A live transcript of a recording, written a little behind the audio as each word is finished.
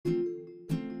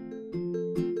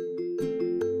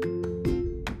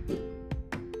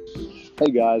Hey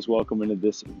guys, welcome into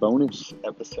this bonus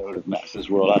episode of Mavs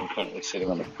World. I'm currently sitting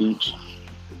on the beach,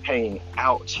 hanging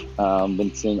out.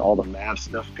 Been seeing all the Mavs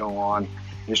stuff go on.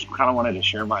 Just kind of wanted to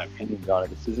share my opinions on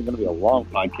it. This isn't going to be a long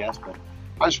podcast, but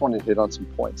I just wanted to hit on some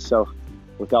points. So,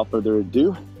 without further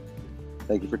ado,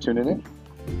 thank you for tuning in.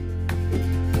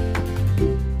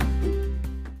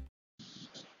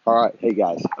 All right, hey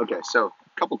guys. Okay, so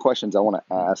a couple questions I want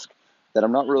to ask that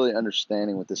I'm not really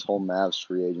understanding what this whole Mavs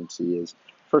free agency is.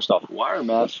 First off, why are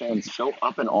Mavs fans so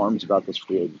up in arms about this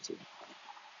free agency?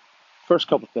 First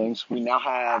couple things, we now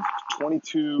have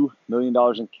 $22 million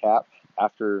in cap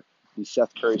after the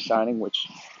Seth Curry signing, which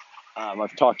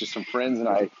I've talked to some friends, and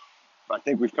I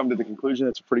think we've come to the conclusion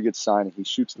it's a pretty good signing. He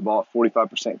shoots the ball at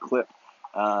 45% clip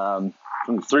from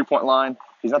the three-point line.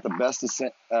 He's not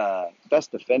the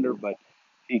best defender, but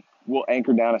he will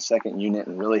anchor down a second unit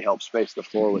and really help space the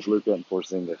floor with Luka and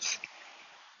Porzingis.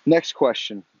 Next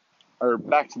question, or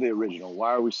back to the original. Why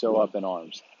are we so up in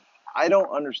arms? I don't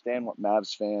understand what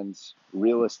Mavs fans'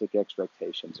 realistic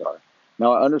expectations are.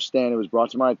 Now, I understand it was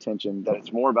brought to my attention that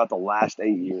it's more about the last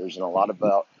 8 years and a lot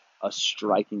about us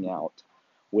striking out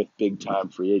with big-time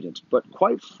free agents. But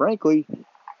quite frankly,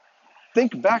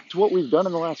 think back to what we've done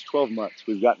in the last 12 months.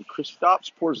 We've gotten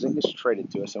Kristaps Porzingis traded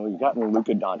to us, and we've gotten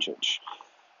Luka Doncic.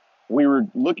 We were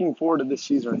looking forward to this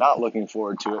season, or not looking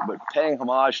forward to it, but paying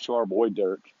homage to our boy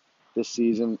Dirk this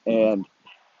season, and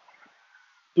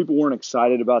people weren't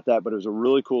excited about that, but it was a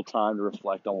really cool time to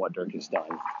reflect on what Dirk has done.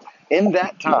 In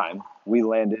that time, we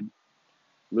landed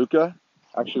Luka,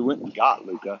 actually went and got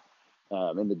Luka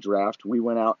in the draft. We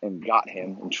went out and got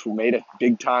him and made a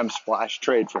big-time splash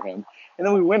trade for him. And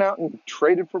then we went out and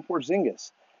traded for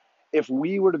Porzingis. If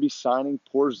we were to be signing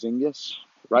Porzingis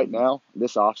right now,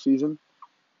 this offseason,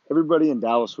 everybody in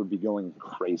Dallas would be going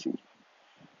crazy.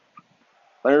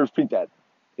 Let me repeat that.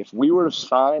 If we were to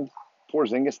sign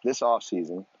Porzingis this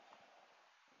offseason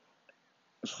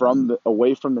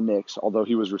away from the Knicks, although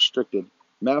he was restricted,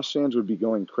 Mavs fans would be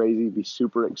going crazy, be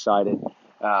super excited.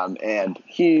 And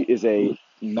he is a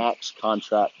max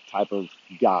contract type of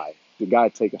guy, the guy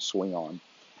to take a swing on.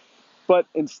 But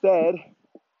instead,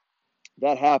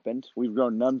 that happened. We've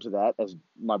grown numb to that, as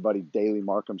my buddy Daily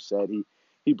Markham said.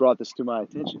 He brought this to my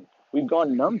attention. We've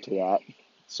gone numb to that.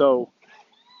 So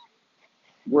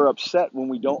we're upset when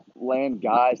we don't land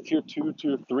guys, tier 2,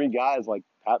 tier 3 guys like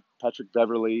Patrick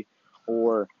Beverley,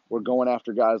 or we're going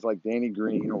after guys like Danny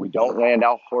Green, or we don't land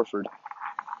Al Horford.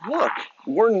 Look,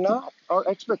 our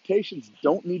expectations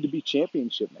don't need to be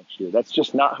championship next year. That's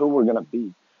just not who we're going to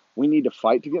be. We need to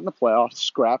fight to get in the playoffs,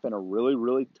 scrap in a really,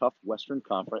 really tough Western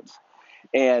Conference,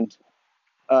 and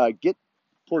get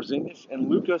Porzingis and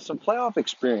Luka some playoff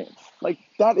experience. Like,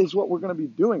 that is what we're going to be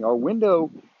doing. Our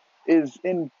window is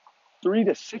in 3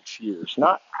 to 6 years,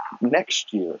 not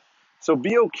next year. So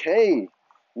be okay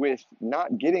with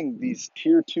not getting these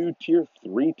tier 2, tier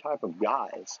 3 type of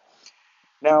guys.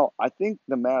 Now, I think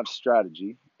the Mavs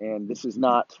strategy, and this is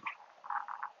not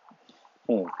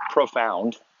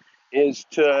profound, is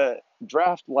to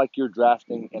draft like you're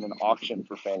drafting in an auction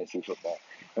for fantasy football.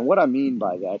 And what I mean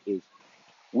by that is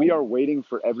we are waiting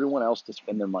for everyone else to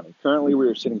spend their money. Currently, we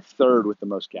are sitting third with the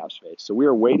most cap space. So we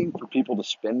are waiting for people to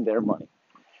spend their money.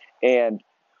 And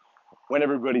when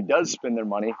everybody does spend their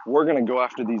money, we're going to go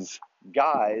after these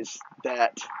guys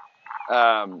that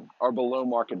are below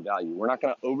market value. We're not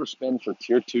going to overspend for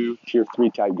tier 2, tier 3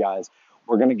 type guys.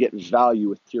 We're going to get value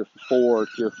with tier 4,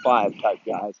 tier 5 type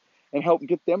guys and help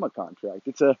get them a contract.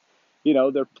 It's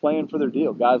they're playing for their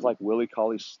deal. Guys like Willie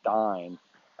Cauley-Stein.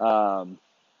 I'm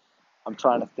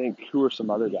trying to think who are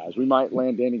some other guys. We might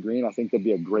land Danny Green. I think that'd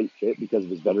be a great fit because of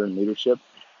his veteran leadership.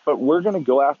 But we're going to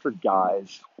go after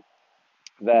guys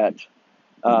that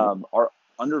are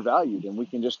undervalued, and we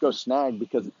can just go snag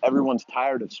because everyone's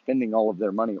tired of spending all of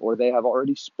their money, or they have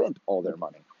already spent all their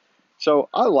money. So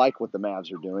I like what the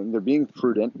Mavs are doing. They're being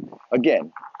prudent.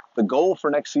 Again, the goal for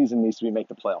next season needs to be make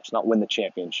the playoffs, not win the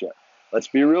championship. Let's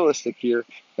be realistic here.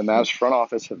 The Mavs front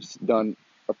office has done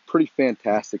a pretty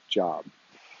fantastic job.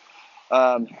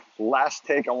 Last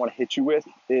take I want to hit you with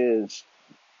is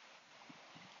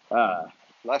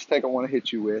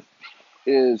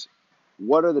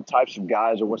what are the types of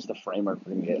guys, or what's the framework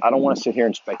we're going to get? I don't want to sit here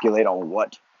and speculate on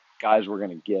what guys we're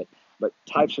going to get, but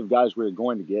types of guys we're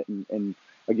going to get. And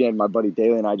again, my buddy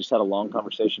Daly and I just had a long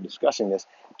conversation discussing this.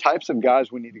 Types of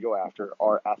guys we need to go after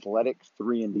are athletic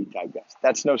 3-and-D type guys.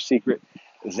 That's no secret.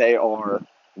 They are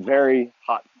very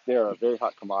hot. They're a very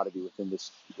hot commodity within this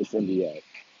NBA.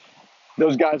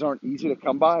 Those guys aren't easy to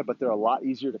come by, but they're a lot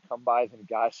easier to come by than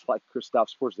guys like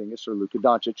Kristaps Porzingis or Luka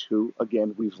Doncic, who,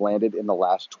 again, we've landed in the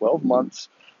last 12 months.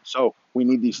 So we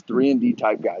need these 3-and-D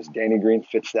type guys. Danny Green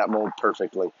fits that mold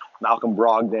perfectly. Malcolm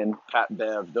Brogdon, Pat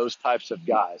Bev, those types of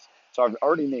guys. So I've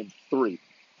already named 3.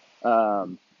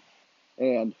 And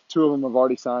 2 of them have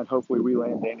already signed. Hopefully we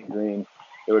land Danny Green.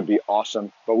 It would be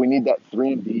awesome. But we need that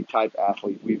 3-and-D type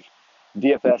athlete.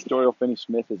 DFS, Dorial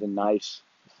Finney-Smith is a nice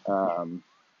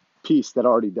piece that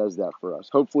already does that for us.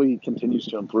 Hopefully he continues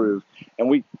to improve.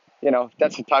 And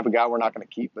that's the type of guy we're not going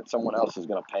to keep, but someone else is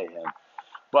going to pay him.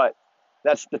 But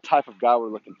that's the type of guy we're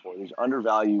looking for. These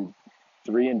undervalued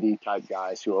 3-and-D type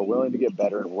guys who are willing to get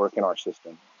better and work in our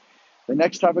system. The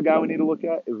next type of guy we need to look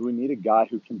at is we need a guy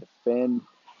who can defend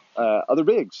other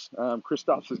bigs.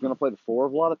 Kristaps is going to play the 4 a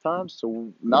lot of times,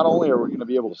 so not only are we going to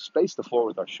be able to space the floor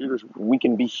with our shooters, we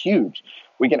can be huge.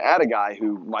 We can add a guy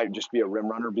who might just be a rim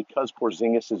runner because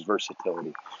Porzingis'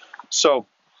 versatility. So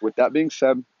with that being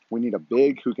said, we need a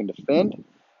big who can defend.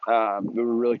 Who would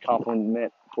really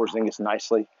complement Porzingis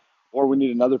nicely. Or we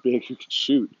need another big who can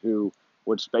shoot, who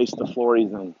would space the floor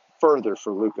even further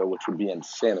for Luka, which would be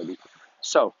insanity.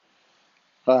 So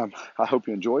I hope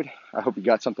you enjoyed. I hope you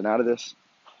got something out of this.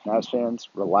 Mavs fans,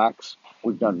 relax.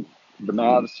 The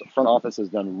Mavs front office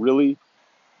has really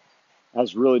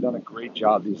done a great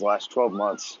job these last 12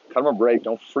 months. Cut them a break.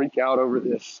 Don't freak out over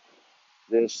this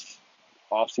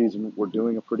offseason. We're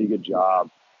doing a pretty good job.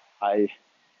 I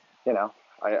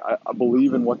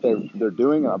believe in what they're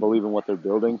doing. I believe in what they're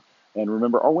building. And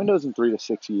remember, our window's in 3 to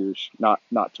 6 years, not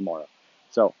tomorrow.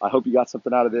 So I hope you got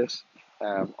something out of this.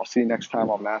 I'll see you next time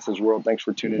on Mavs World. Thanks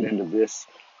for tuning into this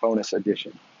bonus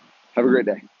edition. Have a great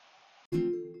day.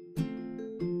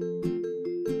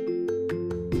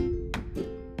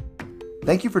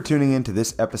 Thank you for tuning in to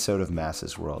this episode of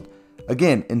Mavs World.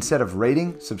 Again, instead of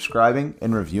rating, subscribing,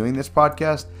 and reviewing this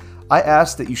podcast, I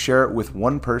ask that you share it with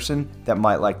one person that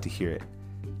might like to hear it.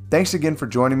 Thanks again for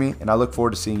joining me, and I look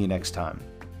forward to seeing you next time.